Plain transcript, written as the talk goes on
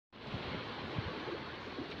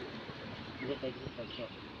คั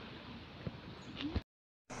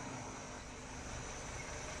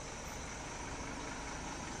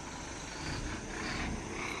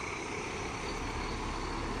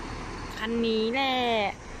นนี้แหละ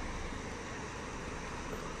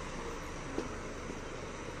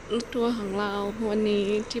ทัวร์ของเราวันนี้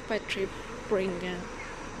ที่ไปทริปปริงกัน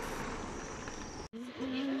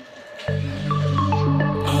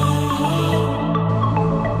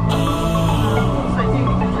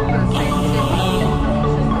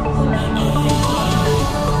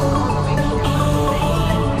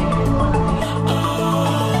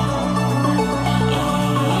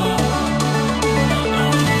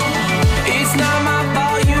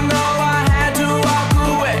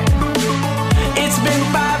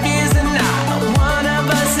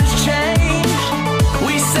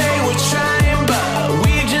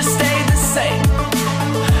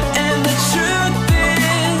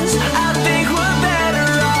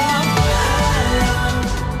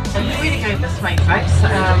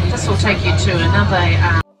This will take you to another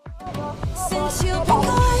Since you've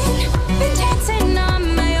been dancing on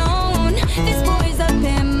my own. These boys up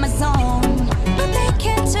in my zone, but they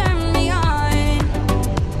can't turn me on.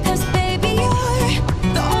 'Cause baby, you're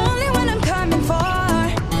the only one I'm coming for.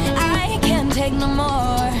 I can't take no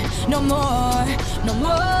more, no more, no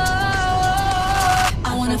more.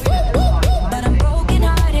 I wanna but I'm broken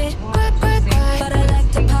hearted. But I like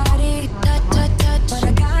to party, but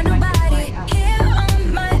I got nobody here on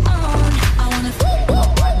my own. I wanna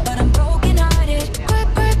but I'm broken hearted.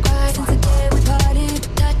 Since the day we partied,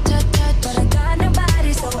 but I got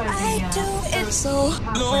nobody, so I do it so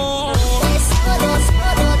long.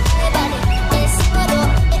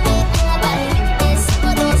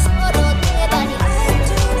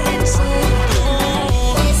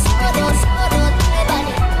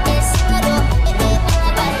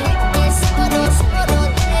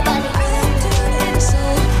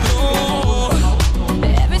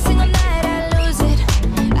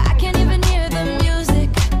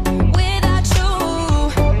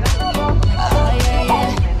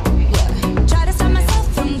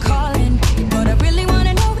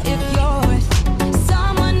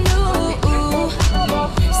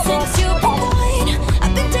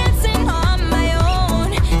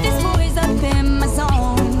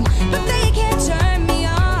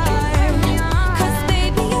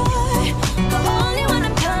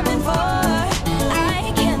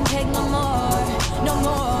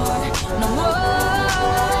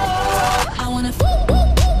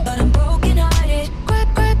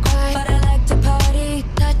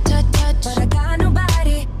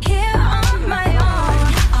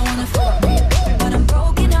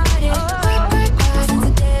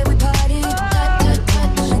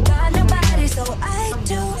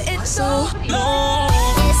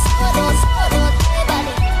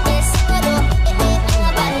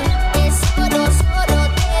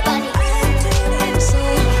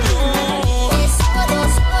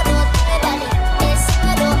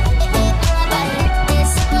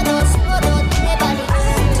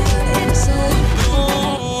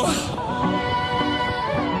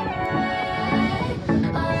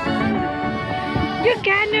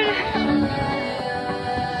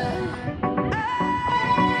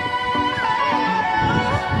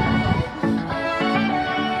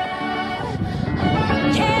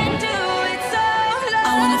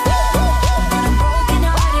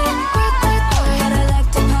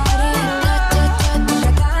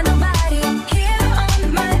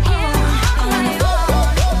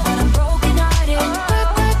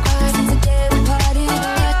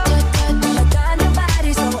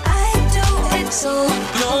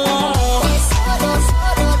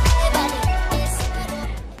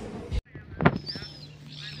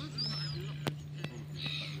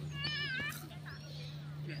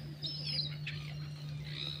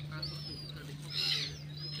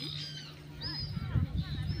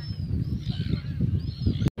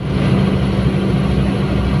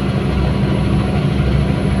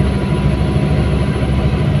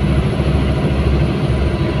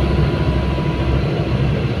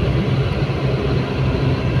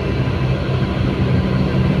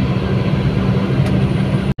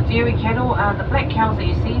 the black cows that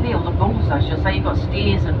you see there, or the bulls I should say, you've got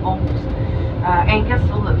steers and bulls. Angus,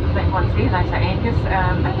 all the black ones there, they say Angus.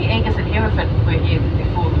 Only Angus and Hereford were here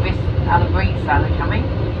before the rest other breeds started coming.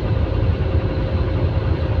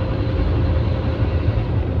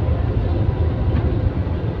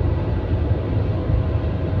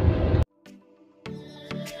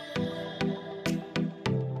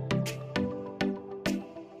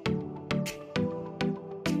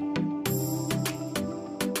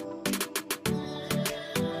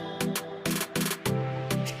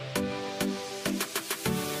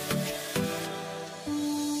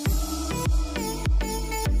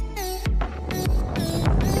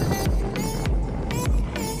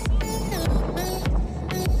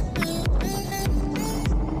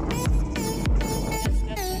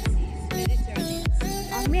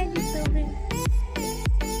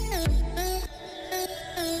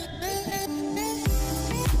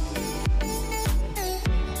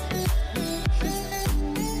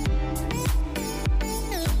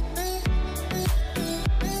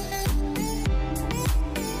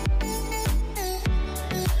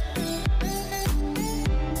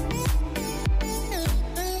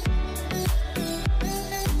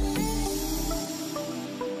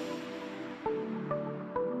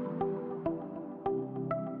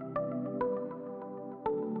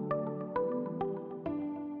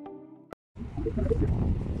 ดิ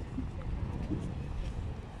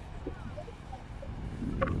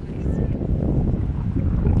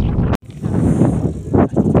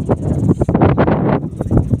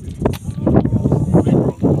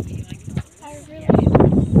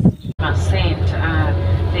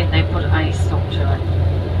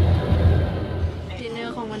นเนอ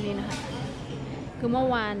ร์ของวันนี้นะคะคือเมื่อ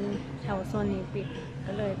วานแถวโซนนี้ปิด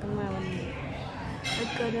ก็เลยต้องมาวันนี้แล้ว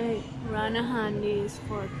ก็ได้ร้านอาหารดีสป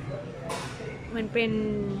อร์ตมันเป็น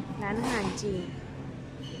ร้านอาหารจีน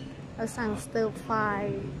เราสั่งสเตอร์ฟราย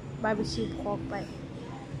บาร์บีคิวพอกไป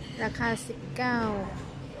ราคา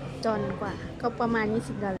19 จอนกว่าก็ประมาณ$20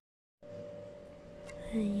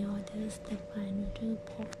ให้ออเดอร์สเตอร์ฟรายนูเดิล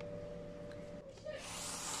พอก